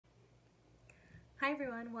Hi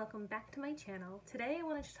everyone, welcome back to my channel. Today I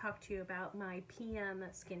wanted to talk to you about my PM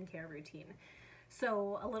skincare routine.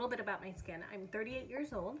 So a little bit about my skin. I'm 38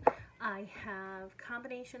 years old. I have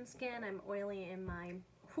combination skin. I'm oily in my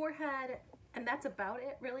forehead, and that's about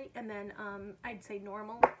it really. And then I'd say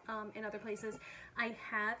normal in other places. I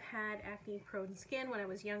have had acne prone skin when I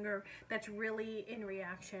was younger. That's really in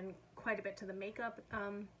reaction quite a bit to the makeup.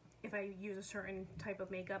 If I use a certain type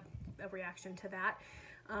of makeup, a reaction to that.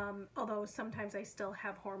 Although sometimes I still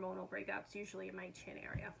have hormonal breakouts, usually in my chin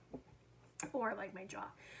area or like my jaw.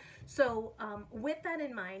 So with that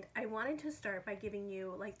in mind, I wanted to start by giving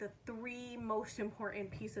you like the three most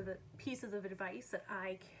important pieces of advice that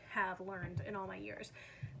I have learned in all my years.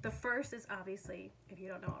 The first is obviously, if you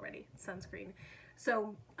don't know already, sunscreen.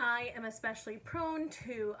 So I am especially prone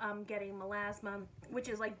to getting melasma, which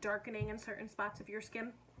is like darkening in certain spots of your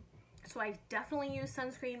skin. So I definitely use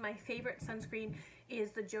sunscreen. My favorite sunscreen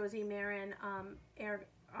is the Josie Maran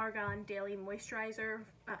Argan Daily Moisturizer,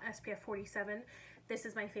 SPF 47. This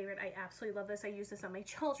is my favorite. I absolutely love this. I use this on my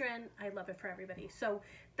children. I love it for everybody. So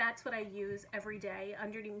that's what I use every day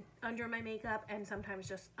under my makeup and sometimes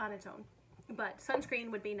just on its own. But sunscreen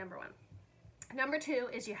would be number one. Number two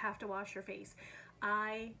is you have to wash your face.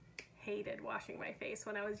 I hated washing my face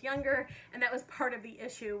when I was younger, and that was part of the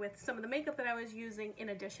issue with some of the makeup that I was using. In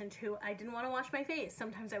addition to, I didn't want to wash my face.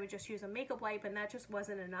 Sometimes I would just use a makeup wipe and that just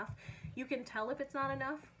wasn't enough. You can tell if it's not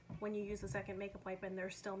enough when you use a second makeup wipe and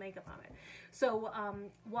there's still makeup on it. So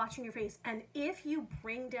washing your face, and if you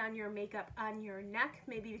bring down your makeup on your neck,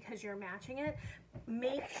 maybe because you're matching it,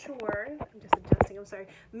 make sure, I'm just adjusting, I'm sorry,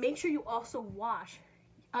 make sure you also wash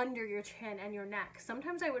under your chin and your neck.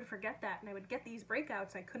 Sometimes I would forget that and I would get these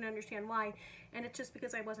breakouts. I couldn't understand why, and it's just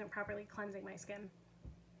because I wasn't properly cleansing my skin.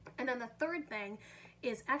 And then the third thing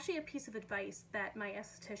is actually a piece of advice that my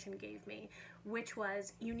esthetician gave me, which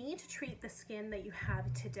was you need to treat the skin that you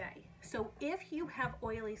have today. So if you have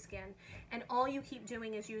oily skin and all you keep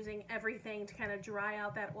doing is using everything to kind of dry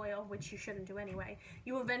out that oil, which you shouldn't do anyway,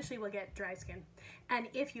 you eventually will get dry skin. And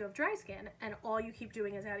if you have dry skin and all you keep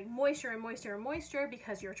doing is adding moisture and moisture and moisture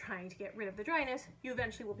because you're trying to get rid of the dryness, you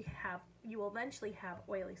will eventually have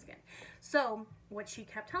oily skin. So what she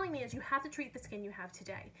kept telling me is you have to treat the skin you have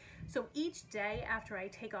today. So each day after I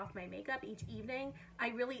take off my makeup, each evening, I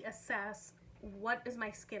really assess what is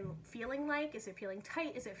my skin feeling like? Is it feeling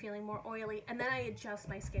tight? Is it feeling more oily? And then I adjust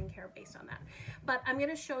my skincare based on that. But I'm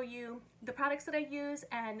gonna show you the products that I use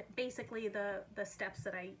and basically the steps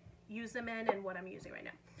that I use them in and what I'm using right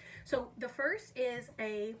now. So the first is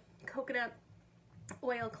a coconut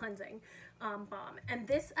oil cleansing balm, and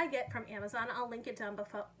this I get from Amazon. I'll link it down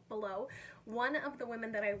below. One of the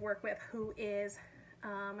women that I work with, who is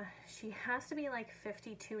she has to be like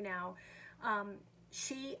 52 now.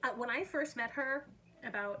 When I first met her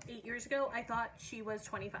about 8 years ago, I thought she was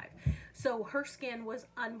 25. So her skin was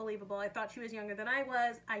unbelievable. I thought she was younger than I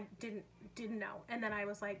was. I didn't know. And then I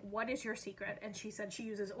was like, what is your secret? And she said she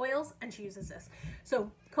uses oils and she uses this. So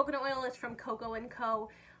coconut oil is from Coco & Co.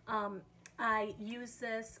 I use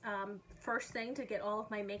this first thing to get all of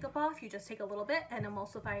my makeup off. You just take a little bit and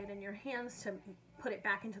emulsify it in your hands to put it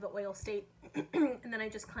back into the oil state. And then I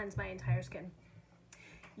just cleanse my entire skin.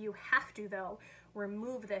 You have to, though,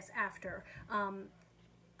 remove this after.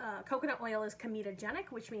 Coconut oil is comedogenic,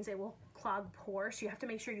 which means it will clog pores. So you have to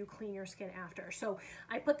make sure you clean your skin after. So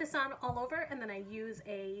I put this on all over, and then I use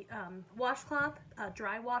a washcloth, a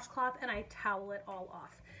dry washcloth, and I towel it all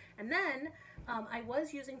off. And then I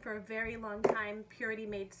was using for a very long time Purity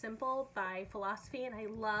Made Simple by Philosophy, and I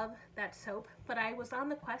love that soap. But I was on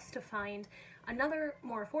the quest to find another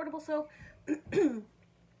more affordable soap,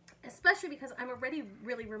 especially because I'm already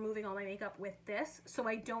really removing all my makeup with this, so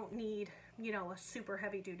I don't need, you know, a super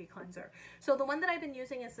heavy duty cleanser. So the one that I've been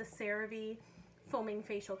using is the CeraVe Foaming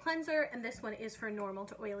Facial Cleanser, and this one is for normal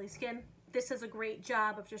to oily skin. This does a great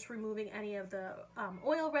job of just removing any of the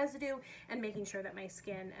oil residue and making sure that my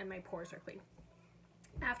skin and my pores are clean.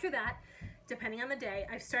 After that, depending on the day,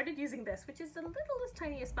 I've started using this, which is the littlest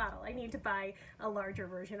tiniest bottle. I need to buy a larger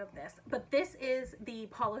version of this. But this is the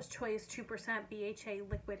Paula's Choice 2% BHA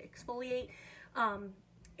Liquid Exfoliant,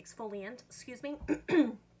 excuse me.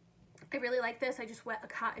 I really like this. I just wet a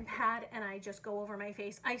cotton pad and I just go over my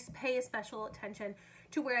face. I pay special attention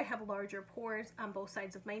to where I have larger pores on both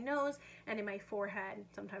sides of my nose and in my forehead,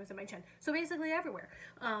 sometimes in my chin. So basically everywhere.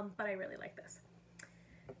 But I really like this.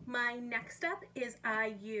 My next step is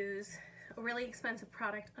I use a really expensive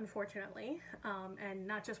product, unfortunately, and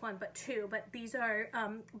not just one, but two, but these are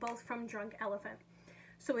both from Drunk Elephant.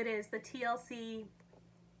 So it is the TLC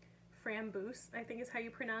Framboos, I think is how you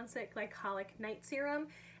pronounce it, glycolic night serum,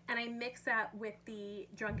 and I mix that with the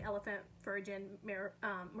Drunk Elephant Virgin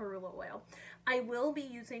Marula oil. I will be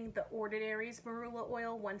using the Ordinary's Marula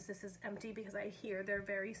oil once this is empty because I hear they're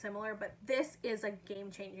very similar, but this is a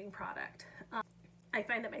game-changing product. I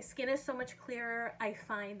find that my skin is so much clearer. I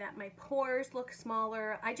find that my pores look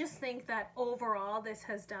smaller. I just think that overall this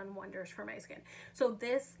has done wonders for my skin. So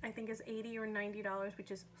this I think is $80 or $90,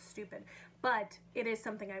 which is stupid, but it is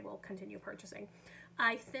something I will continue purchasing.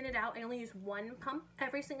 I thin it out. I only use 1 pump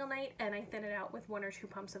every single night, and I thin it out with 1 or 2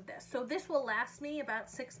 pumps of this. So this will last me about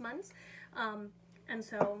 6 months, and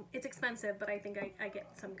so it's expensive, but I think I get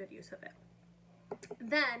some good use of it.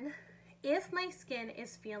 Then, if my skin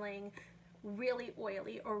is feeling really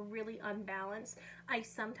oily or really unbalanced, I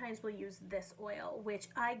sometimes will use this oil, which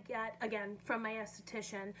I get again from my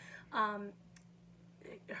esthetician.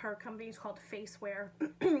 Her company is called Facewear,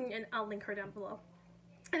 and I'll link her down below.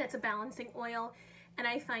 And it's a balancing oil, and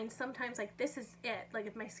I find sometimes like this is it. Like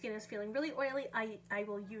if my skin is feeling really oily, I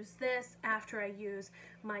will use this after I use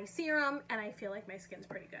my serum, and I feel like my skin's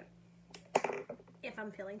pretty good. If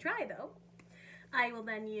I'm feeling dry though, I will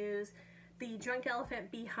then use the Drunk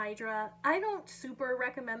Elephant Bee Hydra. I don't super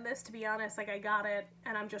recommend this, to be honest. Like I got it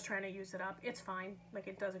and I'm just trying to use it up. It's fine, like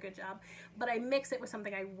it does a good job, but I mix it with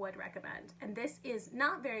something I would recommend. And this is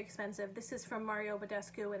not very expensive. This is from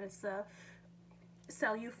Badescu, and it's the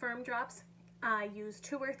Firm drops. I use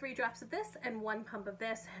 2 or 3 drops of this and 1 pump of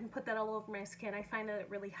this and put that all over my skin. I find that it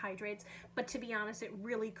really hydrates, but to be honest, it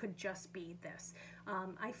really could just be this.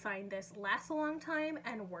 I find this lasts a long time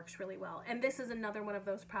and works really well. And this is another one of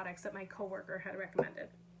those products that my coworker had recommended.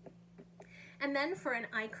 And then for an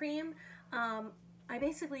eye cream, I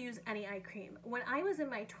basically use any eye cream. When I was in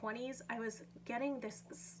my 20s, I was getting this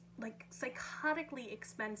like psychotically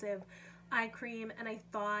expensive eye cream, and I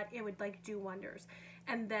thought it would like do wonders.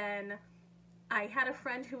 And then I had a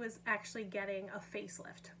friend who was actually getting a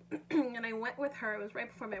facelift, and I went with her. It was right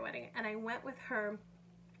before my wedding, and I went with her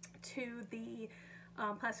to the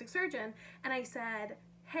plastic surgeon, and I said,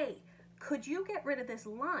 hey, could you get rid of this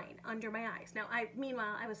line under my eyes? Now,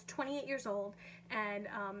 meanwhile, I was 28 years old, and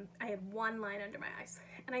I had 1 line under my eyes.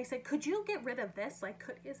 And I said, could you get rid of this? Like,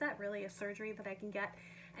 is that really a surgery that I can get?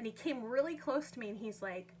 And he came really close to me, and he's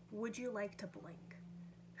like, would you like to blink?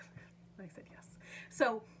 I said, yes.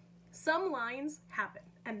 So some lines happen,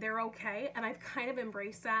 and they're okay, and I've kind of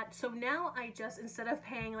embraced that. So now I just, instead of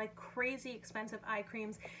paying like crazy expensive eye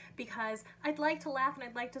creams, because I'd like to laugh and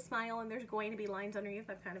I'd like to smile and there's going to be lines underneath,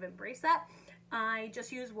 I've kind of embraced that. I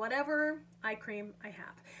just use whatever eye cream I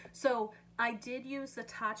have. So I did use the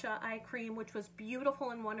Tatcha eye cream, which was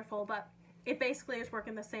beautiful and wonderful, but it basically is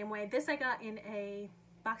working the same way. This I got in a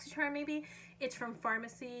BoxyCharm maybe. It's from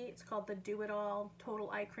Pharmacy. It's called the Do It All Total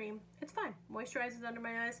Eye Cream. It's fine. Moisturizes under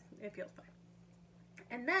my eyes. It feels fine.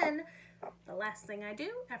 And then the last thing I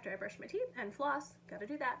do after I brush my teeth and floss, gotta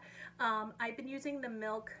do that, I've been using the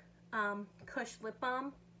Milk Kush Lip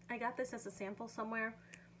Balm. I got this as a sample somewhere.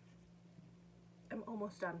 I'm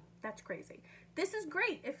almost done. That's crazy. This is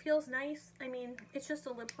great. It feels nice. I mean, it's just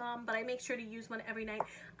a lip balm, but I make sure to use one every night.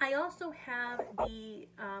 I also have the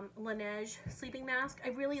Laneige sleeping mask. I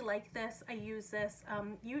really like this. I use this.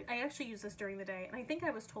 I actually use this during the day, and I think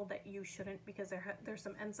I was told that you shouldn't because there's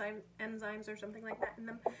some enzymes or something like that in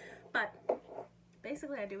them. But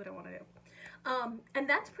basically, I do what I want to do. And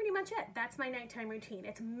that's pretty much it. That's my nighttime routine.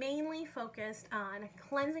 It's mainly focused on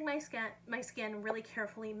cleansing my skin really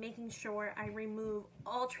carefully, making sure I remove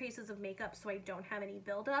all traces of makeup so I don't have any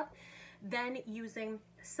buildup, then using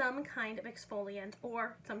some kind of exfoliant,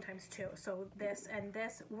 or sometimes 2. So this and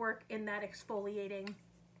this work in that exfoliating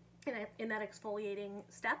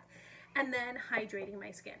step, and then hydrating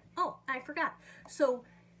my skin. Oh, I forgot. So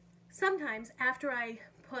sometimes after I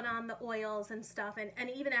put on the oils and stuff, and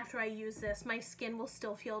even after I use this, my skin will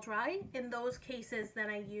still feel dry. In those cases, then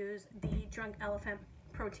I use the Drunk Elephant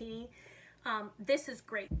Protini. This is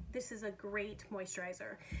great. This is a great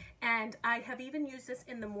moisturizer, and I have even used this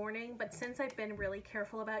in the morning, but since I've been really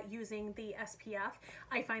careful about using the SPF,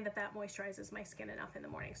 I find that that moisturizes my skin enough in the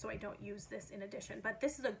morning, so I don't use this in addition. But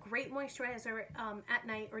this is a great moisturizer at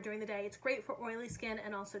night or during the day. It's great for oily skin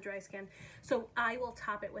and also dry skin, so I will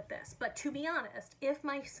top it with this. But to be honest, if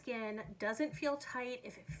my skin doesn't feel tight,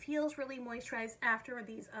 if it feels really moisturized after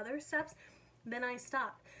these other steps, then I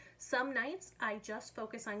stop. Some nights I just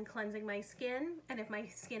focus on cleansing my skin, and if my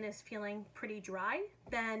skin is feeling pretty dry,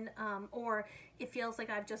 then or it feels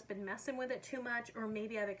like I've just been messing with it too much, or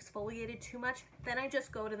maybe I've exfoliated too much, then I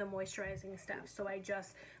just go to the moisturizing steps. So I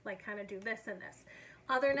just like kind of do this and this.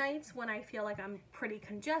 Other nights when I feel like I'm pretty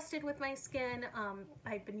congested with my skin,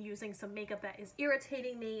 I've been using some makeup that is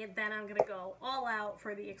irritating me, then I'm gonna go all out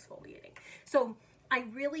for the exfoliating. So I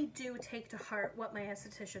really do take to heart what my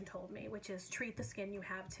esthetician told me, which is treat the skin you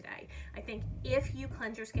have today. I think if you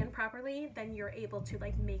cleanse your skin properly, then you're able to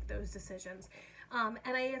like make those decisions. And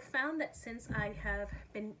I have found that since I have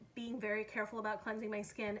been being very careful about cleansing my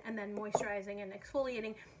skin and then moisturizing and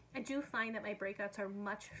exfoliating, I do find that my breakouts are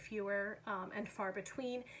much fewer and far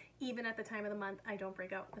between. Even at the time of the month, I don't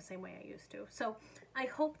break out the same way I used to. So I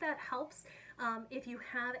hope that helps. If you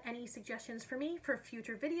have any suggestions for me for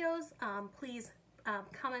future videos, please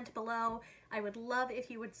comment below. I would love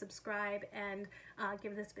if you would subscribe and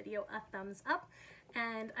give this video a thumbs up.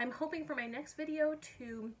 And I'm hoping for my next video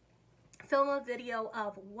to film a video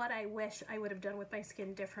of what I wish I would have done with my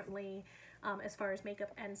skin differently as far as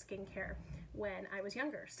makeup and skincare when I was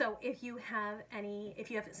younger. So if you have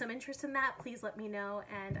some interest in that, please let me know,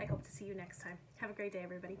 and I hope to see you next time. Have a great day,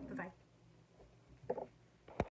 everybody. Bye-bye.